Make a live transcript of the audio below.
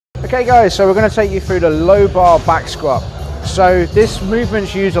Okay guys, so we're going to take you through the low bar back squat. So this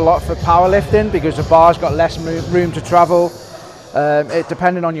movement's used a lot for powerlifting because the bar's got less room to travel.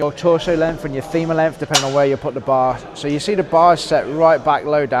 Depending on your torso length and your femur length, depending on where you put the bar. So you see the bar is set right back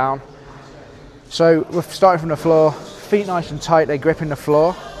low down. So we're starting from the floor, feet nice and tight, they're gripping the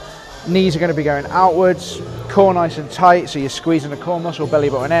floor. Knees are going to be going outwards, core nice and tight, so you're squeezing the core muscle, belly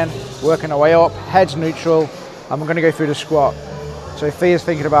button in, working our way up, head's neutral, and we're going to go through the squat. So Fia's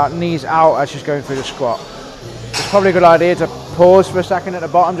thinking about knees out as she's going through the squat. It's probably a good idea to pause for a second at the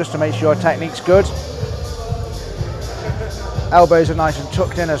bottom just to make sure your technique's good. Elbows are nice and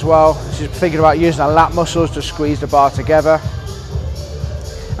tucked in as well. She's thinking about using her lat muscles to squeeze the bar together.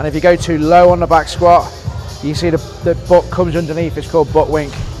 And if you go too low on the back squat, you see the butt comes underneath. It's called butt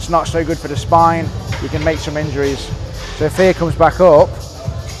wink. It's not so good for the spine. You can make some injuries. So if Fia comes back up,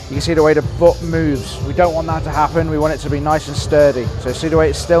 you can see the way the butt moves. We don't want that to happen. We want it to be nice and sturdy. So see the way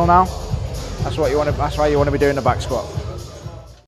it's still now? That's what you want to, that's why you want to be doing the back squat.